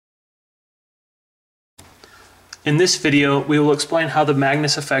In this video, we will explain how the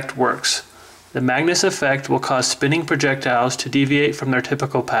Magnus Effect works. The Magnus Effect will cause spinning projectiles to deviate from their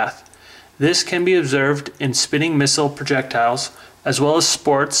typical path. This can be observed in spinning missile projectiles, as well as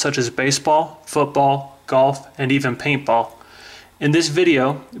sports such as baseball, football, golf, and even paintball. In this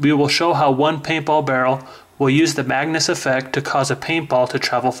video, we will show how one paintball barrel will use the Magnus Effect to cause a paintball to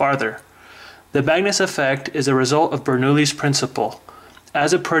travel farther. The Magnus Effect is a result of Bernoulli's principle.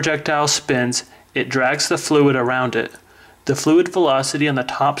 As a projectile spins, it drags the fluid around it. The fluid velocity on the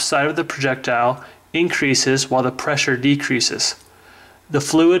top side of the projectile increases while the pressure decreases. The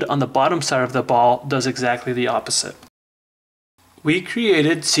fluid on the bottom side of the ball does exactly the opposite. We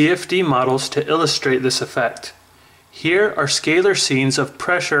created CFD models to illustrate this effect. Here are scalar scenes of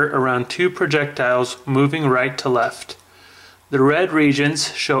pressure around two projectiles moving right to left. The red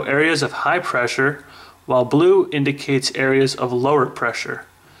regions show areas of high pressure, while blue indicates areas of lower pressure.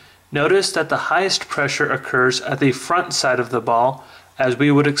 Notice that the highest pressure occurs at the front side of the ball, as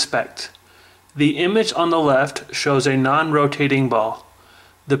we would expect. The image on the left shows a non-rotating ball.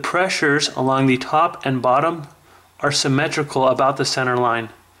 The pressures along the top and bottom are symmetrical about the center line.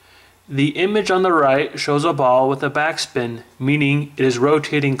 The image on the right shows a ball with a backspin, meaning it is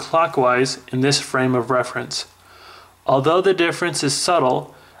rotating clockwise in this frame of reference. Although the difference is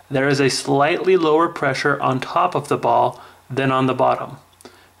subtle, there is a slightly lower pressure on top of the ball than on the bottom.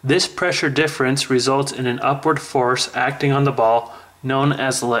 This pressure difference results in an upward force acting on the ball, known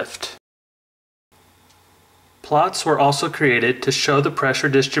as lift. Plots were also created to show the pressure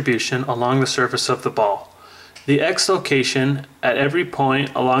distribution along the surface of the ball. The X location at every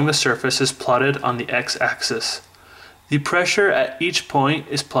point along the surface is plotted on the X-axis. The pressure at each point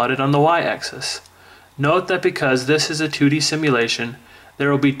is plotted on the Y-axis. Note that because this is a 2D simulation,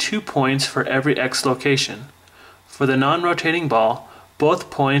 there will be 2 points for every X location. For the non-rotating ball,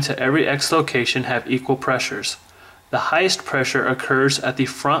 both points at every X location have equal pressures. The highest pressure occurs at the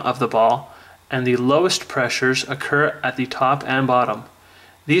front of the ball, and the lowest pressures occur at the top and bottom.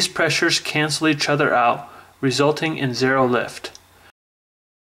 These pressures cancel each other out, resulting in zero lift.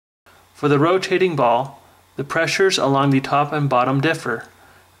 For the rotating ball, the pressures along the top and bottom differ.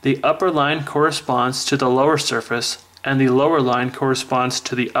 The upper line corresponds to the lower surface, and the lower line corresponds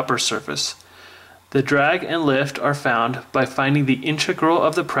to the upper surface. The drag and lift are found by finding the integral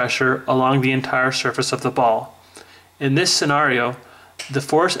of the pressure along the entire surface of the ball. In this scenario, the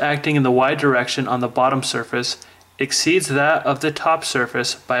force acting in the y direction on the bottom surface exceeds that of the top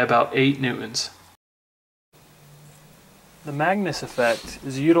surface by about 8 newtons. The Magnus Effect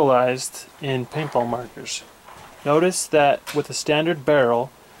is utilized in paintball markers. Notice that with a standard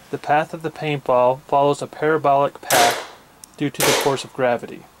barrel, the path of the paintball follows a parabolic path due to the force of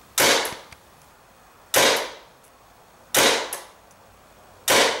gravity.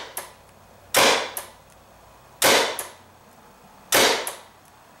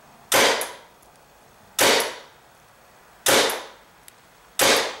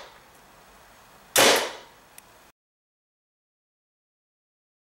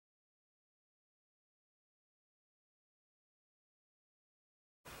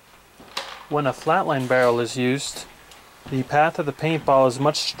 When a flatline barrel is used, the path of the paintball is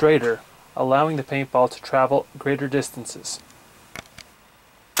much straighter, allowing the paintball to travel greater distances.